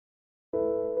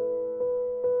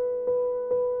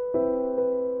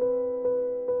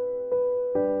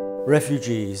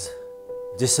Refugees,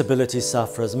 disability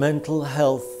sufferers, mental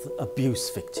health abuse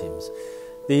victims.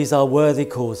 These are worthy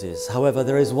causes. However,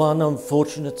 there is one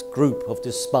unfortunate group of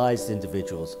despised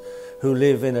individuals who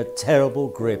live in a terrible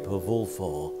grip of all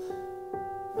four: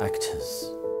 actors.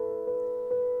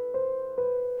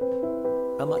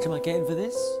 How much am I getting for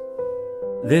this?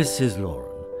 This is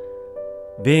Lauren.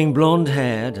 Being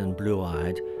blonde-haired and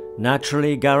blue-eyed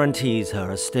naturally guarantees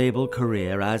her a stable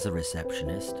career as a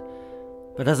receptionist.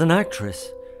 But as an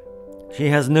actress, she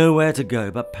has nowhere to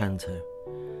go but panto.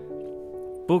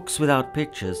 Books without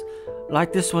pictures,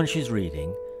 like this one she's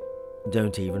reading,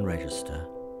 don't even register.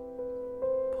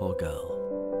 Poor girl.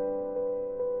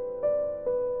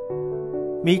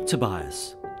 Meet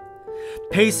Tobias.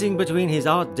 Pacing between his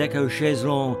Art Deco chaise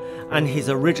longue and his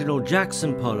original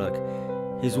Jackson Pollock,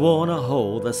 he's worn a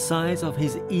hole the size of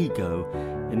his ego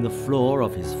in the floor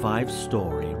of his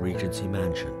 5-story Regency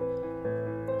mansion.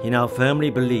 He now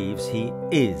firmly believes he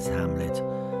is Hamlet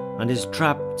and is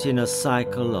trapped in a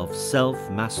cycle of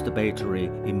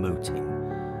self-masturbatory emoting.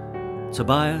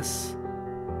 Tobias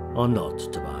or not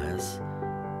Tobias?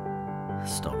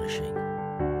 Astonishing.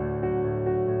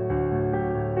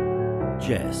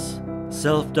 Jess,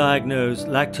 self-diagnosed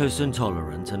lactose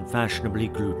intolerant and fashionably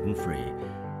gluten-free.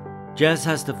 Jess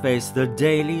has to face the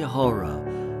daily horror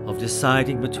of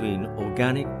deciding between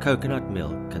organic coconut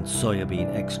milk and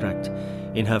soybean extract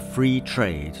in her free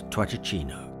trade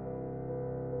Twatchicino.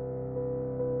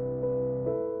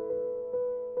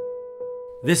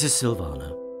 This is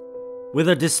Silvana. With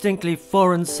a distinctly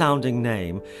foreign-sounding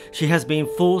name, she has been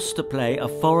forced to play a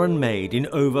foreign maid in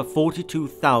over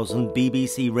 42,000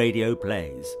 BBC radio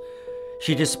plays.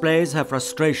 She displays her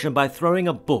frustration by throwing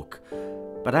a book,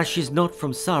 but as she's not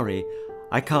from Surrey,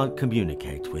 I can't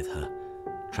communicate with her.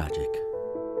 Tragic.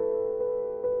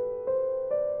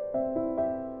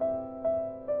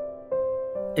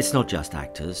 It's not just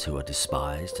actors who are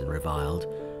despised and reviled.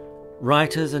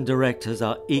 Writers and directors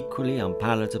are equally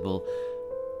unpalatable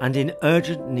and in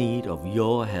urgent need of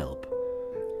your help.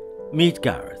 Meet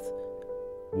Gareth.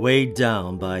 Weighed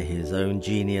down by his own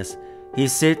genius, he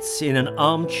sits in an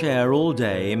armchair all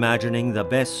day imagining the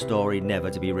best story never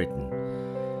to be written.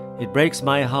 It breaks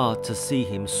my heart to see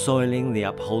him soiling the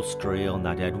upholstery on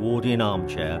that Edwardian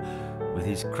armchair with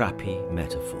his crappy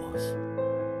metaphors.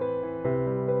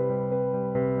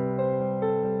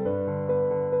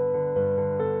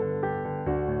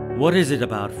 What is it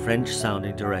about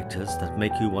French-sounding directors that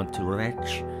make you want to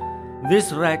retch?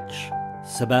 This wretch,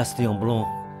 Sébastien Blanc,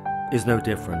 is no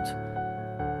different.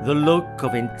 The look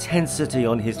of intensity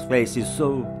on his face is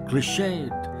so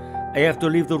cliched. I have to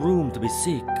leave the room to be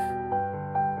sick.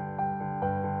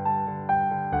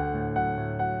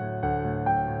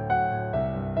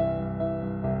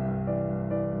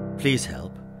 Please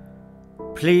help.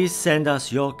 Please send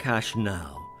us your cash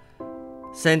now.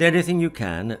 Send anything you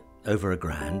can, over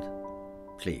 £1,000.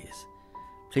 Please.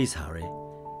 Please hurry.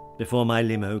 Before my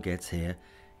limo gets here.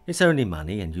 It's only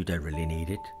money and you don't really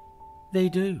need it. They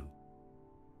do.